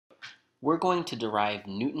we're going to derive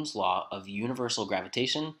Newton's law of universal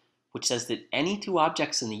gravitation, which says that any two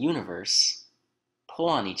objects in the universe pull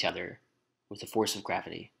on each other with the force of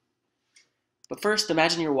gravity. But first,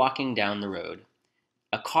 imagine you're walking down the road.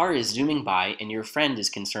 A car is zooming by and your friend is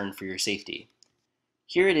concerned for your safety.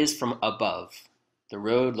 Here it is from above. The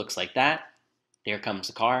road looks like that, there comes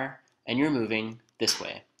the car, and you're moving this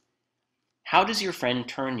way. How does your friend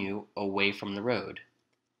turn you away from the road?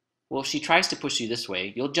 Well, if she tries to push you this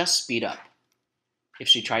way, you'll just speed up. If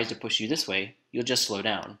she tries to push you this way, you'll just slow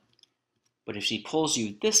down. But if she pulls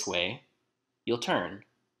you this way, you'll turn.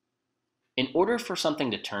 In order for something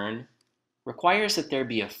to turn, requires that there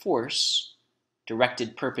be a force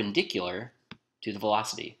directed perpendicular to the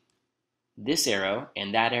velocity. This arrow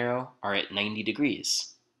and that arrow are at 90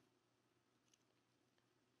 degrees.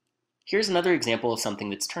 Here's another example of something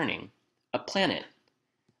that's turning, a planet.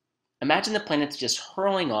 Imagine the planet's just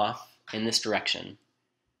hurling off in this direction.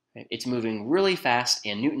 It's moving really fast,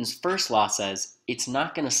 and Newton's first law says it's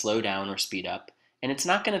not going to slow down or speed up, and it's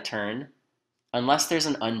not going to turn unless there's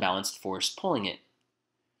an unbalanced force pulling it.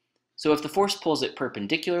 So if the force pulls it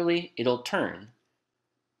perpendicularly, it'll turn.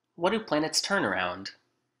 What do planets turn around?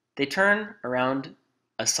 They turn around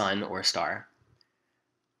a sun or a star.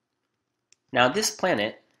 Now this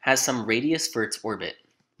planet has some radius for its orbit.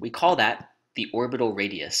 We call that the orbital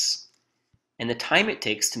radius. And the time it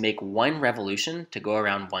takes to make one revolution to go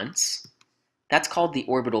around once, that's called the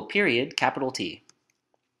orbital period, capital T.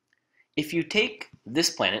 If you take this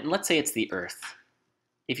planet, and let's say it's the Earth,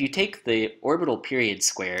 if you take the orbital period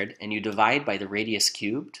squared and you divide by the radius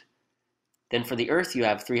cubed, then for the Earth you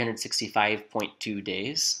have 365.2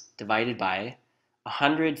 days divided by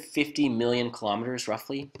 150 million kilometers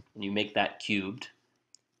roughly, and you make that cubed,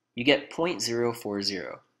 you get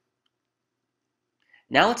 0.040.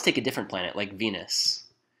 Now let's take a different planet like Venus.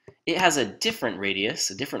 It has a different radius,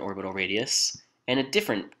 a different orbital radius, and a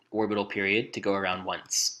different orbital period to go around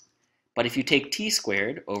once. But if you take t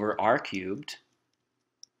squared over r cubed,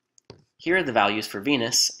 here are the values for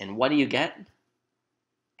Venus, and what do you get?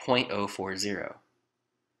 0.040.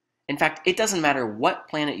 In fact, it doesn't matter what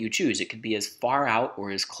planet you choose. It could be as far out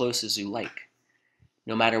or as close as you like.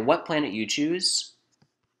 No matter what planet you choose,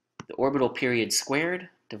 the orbital period squared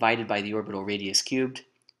divided by the orbital radius cubed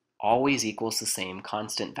always equals the same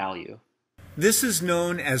constant value. This is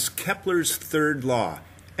known as Kepler's third law,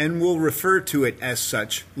 and we'll refer to it as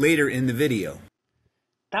such later in the video.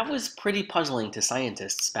 That was pretty puzzling to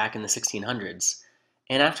scientists back in the 1600s,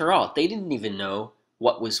 and after all, they didn't even know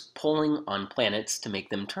what was pulling on planets to make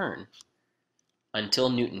them turn, until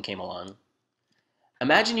Newton came along.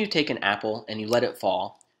 Imagine you take an apple and you let it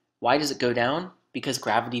fall. Why does it go down? Because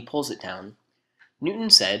gravity pulls it down.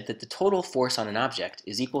 Newton said that the total force on an object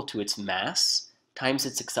is equal to its mass times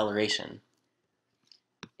its acceleration.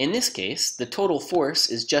 In this case, the total force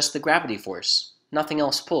is just the gravity force. Nothing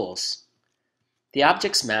else pulls. The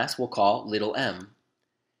object's mass we'll call little m.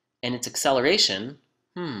 And its acceleration,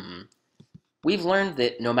 we've learned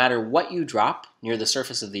that no matter what you drop near the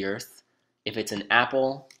surface of the Earth, if it's an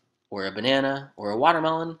apple or a banana or a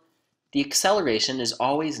watermelon, the acceleration is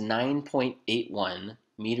always 9.81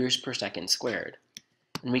 meters per second squared.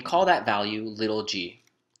 And we call that value little g.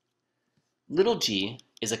 Little g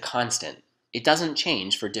is a constant. It doesn't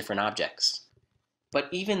change for different objects. But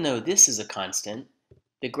even though this is a constant,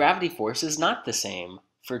 the gravity force is not the same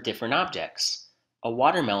for different objects. A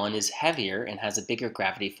watermelon is heavier and has a bigger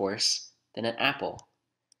gravity force than an apple.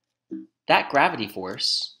 That gravity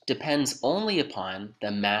force depends only upon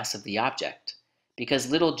the mass of the object,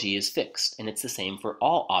 because little g is fixed, and it's the same for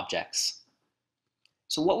all objects.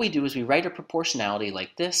 So what we do is we write a proportionality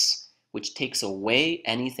like this, which takes away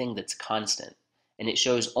anything that's constant, and it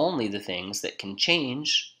shows only the things that can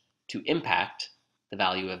change to impact the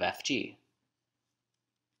value of Fg.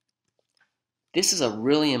 This is a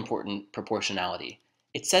really important proportionality.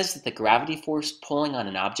 It says that the gravity force pulling on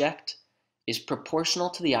an object is proportional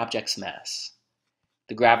to the object's mass.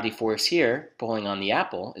 The gravity force here pulling on the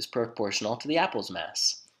apple is proportional to the apple's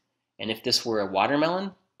mass. And if this were a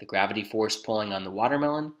watermelon, the gravity force pulling on the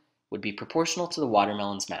watermelon would be proportional to the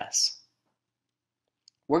watermelon's mass.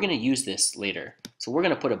 We're going to use this later, so we're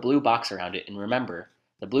going to put a blue box around it, and remember,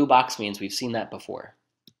 the blue box means we've seen that before.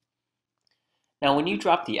 Now when you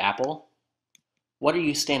drop the apple, what are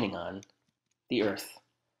you standing on? The Earth.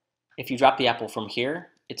 If you drop the apple from here,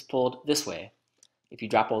 it's pulled this way. If you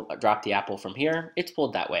drop the apple from here, it's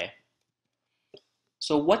pulled that way.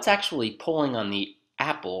 So what's actually pulling on the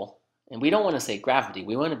apple? And we don't want to say gravity,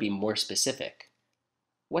 we want to be more specific.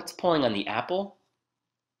 What's pulling on the apple?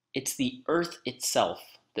 It's the Earth itself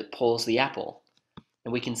that pulls the apple.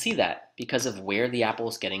 And we can see that because of where the apple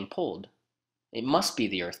is getting pulled. It must be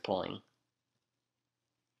the Earth pulling.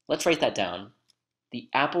 Let's write that down. The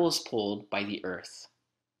apple is pulled by the Earth.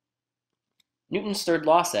 Newton's third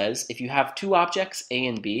law says if you have two objects, A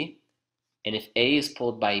and B, and if A is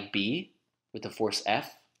pulled by B with the force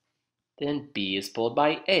F, then B is pulled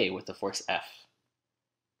by A with the force F.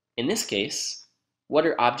 In this case, what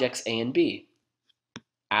are objects A and B?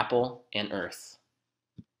 Apple and Earth.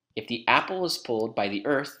 If the apple is pulled by the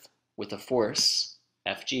Earth with a force,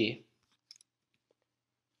 Fg,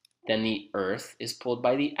 then the Earth is pulled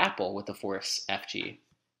by the apple with a force, Fg.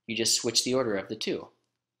 You just switch the order of the two.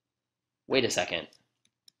 Wait a second.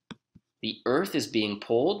 The Earth is being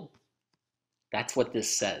pulled? That's what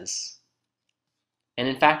this says. And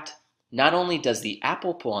in fact, not only does the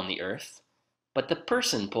apple pull on the Earth, but the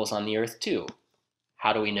person pulls on the Earth too.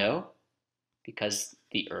 How do we know? Because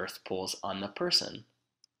the Earth pulls on the person.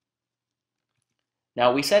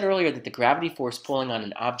 Now, we said earlier that the gravity force pulling on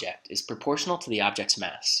an object is proportional to the object's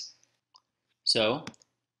mass. So,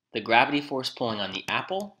 the gravity force pulling on the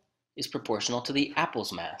apple is proportional to the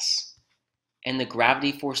apple's mass. And the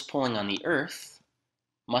gravity force pulling on the Earth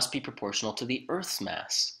must be proportional to the Earth's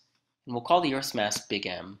mass. And we'll call the Earth's mass big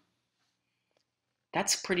M.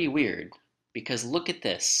 That's pretty weird, because look at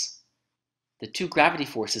this. The two gravity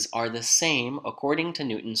forces are the same according to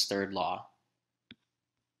Newton's third law.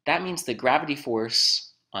 That means the gravity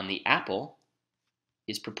force on the apple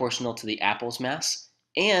is proportional to the apple's mass,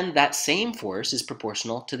 and that same force is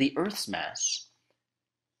proportional to the Earth's mass.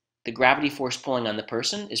 The gravity force pulling on the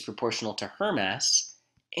person is proportional to her mass,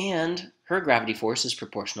 and her gravity force is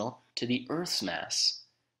proportional to the Earth's mass.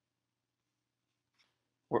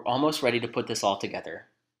 We're almost ready to put this all together.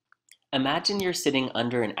 Imagine you're sitting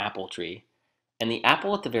under an apple tree, and the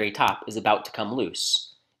apple at the very top is about to come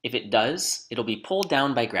loose. If it does, it'll be pulled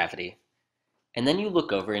down by gravity. And then you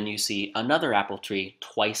look over and you see another apple tree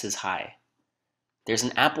twice as high. There's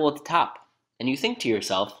an apple at the top, and you think to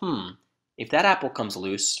yourself, if that apple comes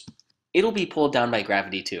loose, it'll be pulled down by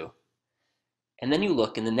gravity too. And then you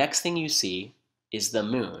look, and the next thing you see is the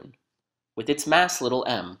moon, with its mass little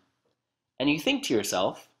m. And you think to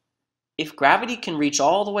yourself, if gravity can reach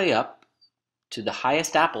all the way up to the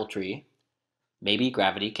highest apple tree, maybe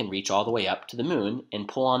gravity can reach all the way up to the moon and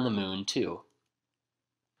pull on the moon too.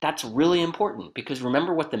 That's really important, because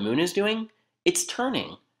remember what the moon is doing? It's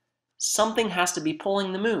turning. Something has to be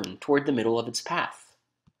pulling the moon toward the middle of its path.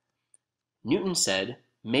 Newton said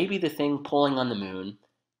maybe the thing pulling on the moon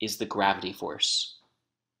is the gravity force.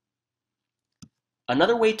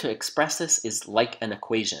 Another way to express this is like an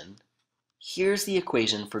equation. Here's the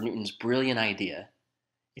equation for Newton's brilliant idea.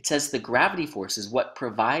 It says the gravity force is what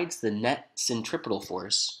provides the net centripetal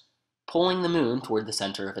force pulling the moon toward the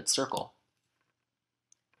center of its circle.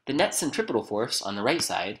 The net centripetal force on the right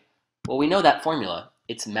side, well, we know that formula.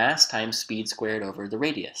 It's mass times speed squared over the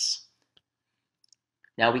radius.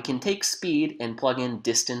 Now we can take speed and plug in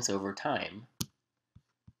distance over time.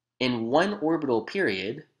 In one orbital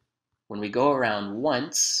period, when we go around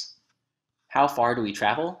once, how far do we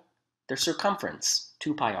travel? Their circumference,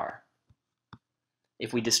 2 pi r.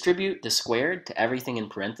 If we distribute the squared to everything in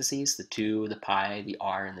parentheses, the 2, the pi, the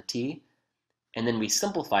r, and the t, and then we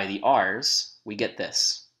simplify the r's, we get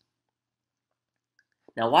this.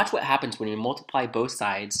 Now watch what happens when we multiply both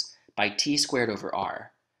sides by t squared over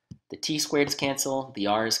r. The t squareds cancel, the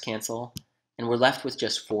r's cancel, and we're left with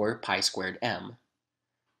just 4 pi squared m.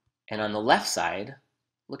 And on the left side,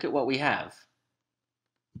 look at what we have.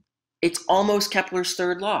 It's almost Kepler's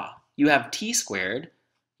third law. You have t squared,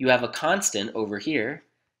 you have a constant over here,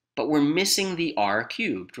 but we're missing the r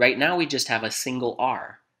cubed. Right now we just have a single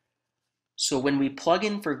r. So when we plug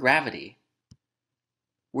in for gravity,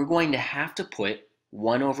 we're going to have to put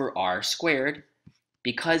 1 over r squared,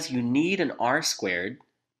 because you need an r squared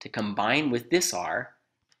to combine with this r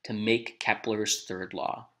to make Kepler's third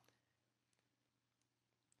law.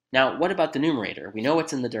 Now, what about the numerator? We know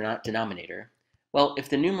what's in the denominator. Well, if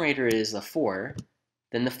the numerator is a 4,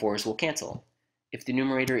 then the 4's will cancel. If the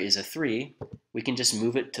numerator is a 3, we can just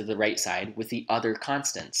move it to the right side with the other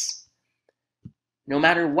constants. No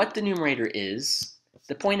matter what the numerator is,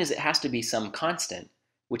 the point is it has to be some constant,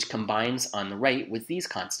 which combines on the right with these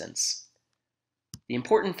constants. The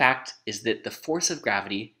important fact is that the force of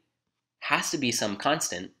gravity has to be some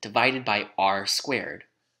constant divided by r squared.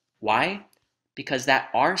 Why? Because that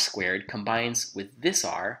r squared combines with this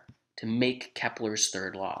r to make Kepler's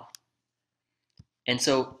third law. And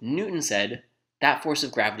so Newton said that force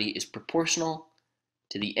of gravity is proportional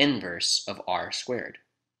to the inverse of r squared.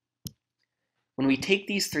 When we take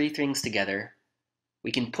these three things together,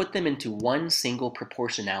 we can put them into one single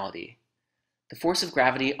proportionality. The force of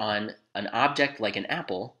gravity on an object like an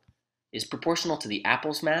apple is proportional to the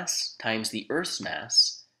apple's mass times the Earth's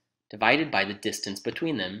mass divided by the distance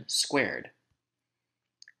between them squared.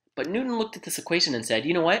 But Newton looked at this equation and said,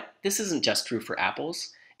 you know what? This isn't just true for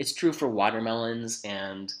apples. It's true for watermelons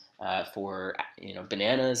and for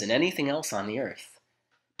bananas and anything else on the Earth.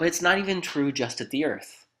 But it's not even true just at the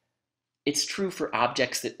Earth. It's true for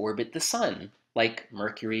objects that orbit the Sun, like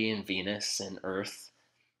Mercury and Venus and Earth.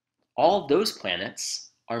 All of those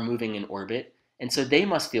planets are moving in orbit, and so they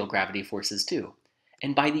must feel gravity forces too.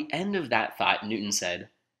 And by the end of that thought, Newton said,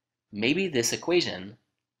 maybe this equation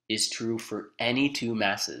is true for any two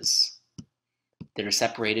masses that are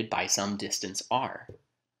separated by some distance r.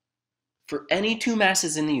 For any two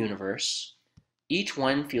masses in the universe, each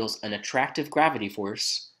one feels an attractive gravity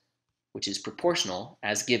force, which is proportional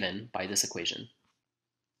as given by this equation.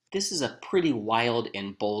 This is a pretty wild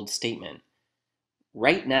and bold statement.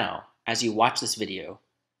 Right now, as you watch this video,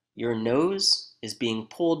 your nose is being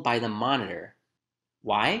pulled by the monitor.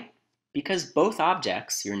 Why? Because both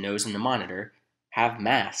objects, your nose and the monitor, have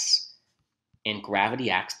mass, and gravity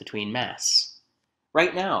acts between mass.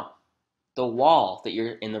 Right now, the wall that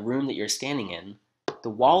you're in the room that you're standing in, the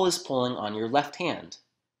wall is pulling on your left hand.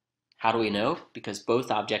 How do we know? Because both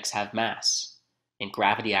objects have mass, and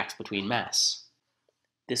gravity acts between mass.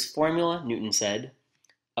 This formula, Newton said,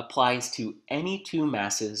 applies to any two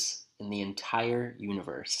masses in the entire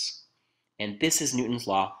universe. And this is Newton's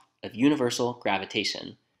law of universal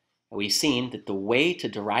gravitation. And we've seen that the way to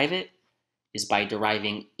derive it is by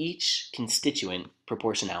deriving each constituent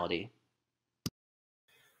proportionality.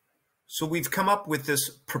 So we've come up with this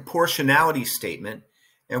proportionality statement,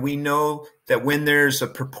 and we know that when there's a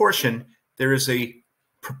proportion, there is a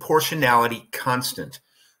proportionality constant.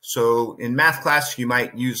 So in math class, you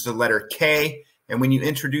might use the letter K, and when you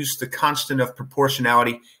introduce the constant of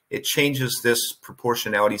proportionality, it changes this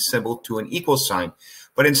proportionality symbol to an equal sign.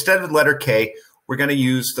 But instead of the letter K, we're going to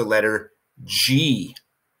use the letter G.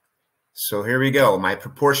 So here we go. My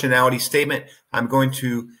proportionality statement, I'm going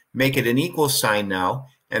to make it an equal sign now,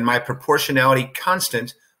 and my proportionality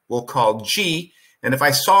constant we'll call G. And if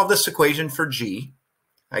I solve this equation for G,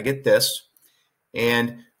 I get this.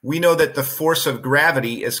 And we know that the force of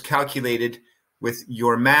gravity is calculated with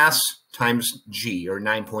your mass times G, or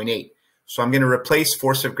 9.8. So I'm going to replace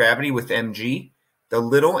force of gravity with mg. The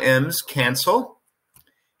little m's cancel,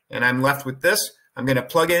 and I'm left with this. I'm going to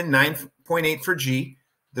plug in 9.8 for G.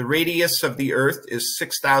 The radius of the Earth is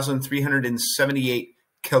 6,378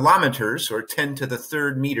 kilometers, or 10 to the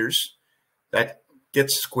third meters. That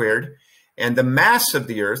gets squared. And the mass of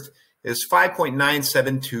the Earth is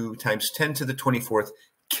 5.972 times 10 to the 24th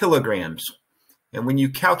kilograms. And when you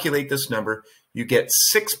calculate this number, you get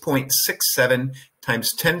 6.67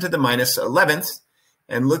 times 10 to the minus 11th.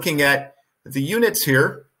 And looking at the units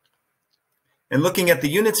here,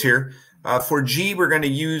 for G, we're going to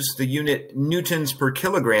use the unit newtons per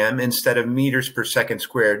kilogram instead of meters per second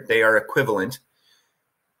squared. They are equivalent.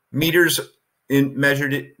 Radius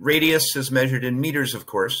is measured in meters, of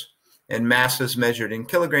course, and mass is measured in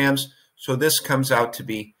kilograms. So this comes out to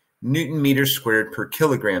be Newton meters squared per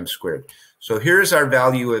kilogram squared. So here's our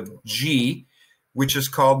value of G, which is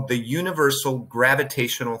called the universal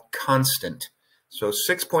gravitational constant. So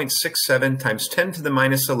 6.67 times 10 to the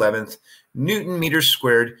minus 11th Newton meters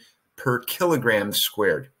squared per kilogram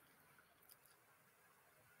squared.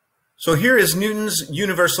 So here is Newton's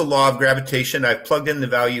universal law of gravitation. I've plugged in the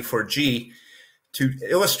value for G to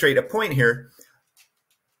illustrate a point here.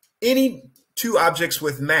 Any two objects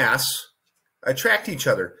with mass attract each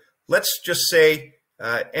other. Let's just say,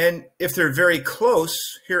 and if they're very close,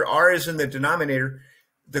 here R is in the denominator,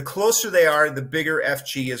 the closer they are, the bigger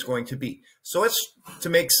Fg is going to be. So to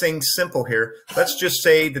make things simple here, let's just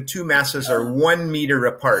say the two masses are 1 meter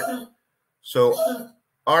apart. So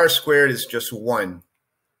R squared is just 1.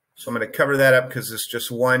 So I'm going to cover that up because it's just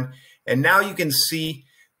 1. And now you can see,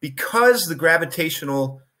 because the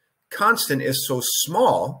gravitational constant is so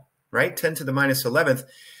small, right, 10 to the minus 11th,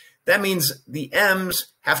 that means the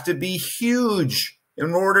m's have to be huge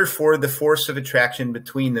in order for the force of attraction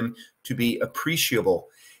between them to be appreciable.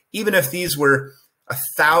 Even if these were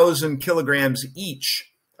 1,000 kilograms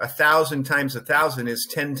each, 1,000 times 1,000 is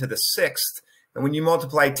 10 to the 6th. And when you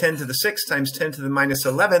multiply 10 to the 6th times 10 to the minus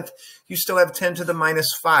 11th, you still have 10 to the minus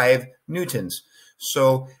 5 newtons.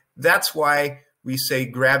 So that's why we say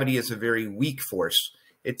gravity is a very weak force.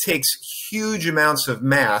 It takes huge amounts of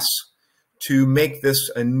mass to make this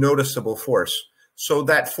a noticeable force. So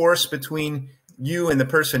that force between you and the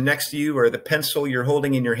person next to you, or the pencil you're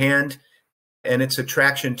holding in your hand, and its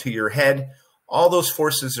attraction to your head, all those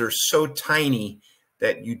forces are so tiny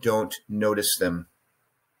that you don't notice them.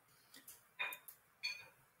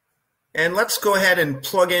 And let's go ahead and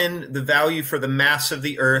plug in the value for the mass of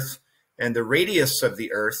the Earth and the radius of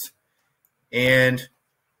the Earth. And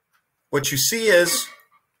what you see is,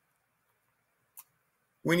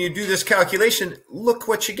 when you do this calculation, look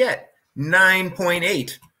what you get,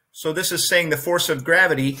 9.8. So this is saying the force of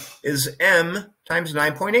gravity is m times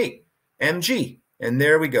 9.8, mg. And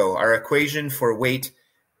there we go. Our equation for weight,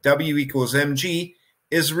 W equals mg,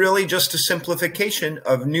 is really just a simplification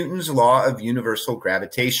of Newton's law of universal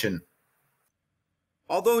gravitation.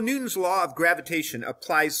 Although Newton's law of gravitation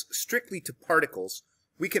applies strictly to particles,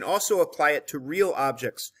 we can also apply it to real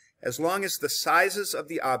objects as long as the sizes of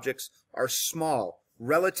the objects are small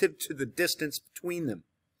relative to the distance between them.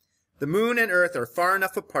 The moon and Earth are far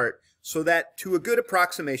enough apart so that, to a good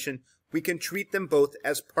approximation, we can treat them both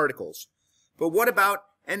as particles. But what about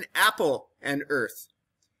an apple and Earth?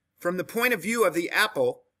 From the point of view of the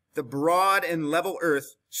apple, the broad and level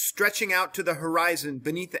Earth stretching out to the horizon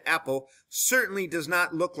beneath the apple certainly does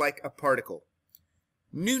not look like a particle.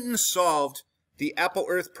 Newton solved the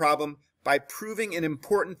apple-Earth problem by proving an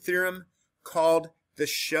important theorem called the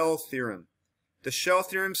shell theorem. The shell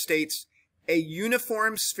theorem states, a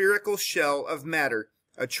uniform spherical shell of matter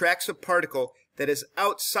attracts a particle that is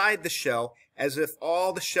outside the shell as if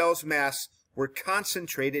all the shell's mass were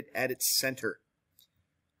concentrated at its center.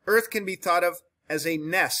 Earth can be thought of as a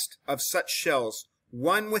nest of such shells,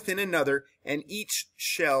 one within another, and each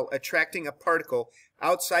shell attracting a particle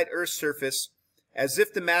outside Earth's surface as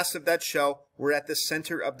if the mass of that shell were at the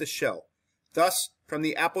center of the shell. Thus, from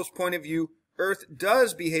the apple's point of view, Earth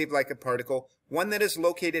does behave like a particle, one that is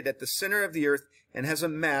located at the center of the Earth and has a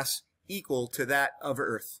mass equal to that of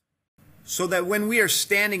Earth. So that when we are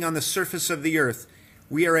standing on the surface of the Earth,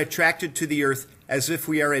 we are attracted to the Earth as if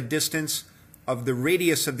we are a distance of the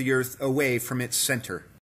radius of the Earth away from its center.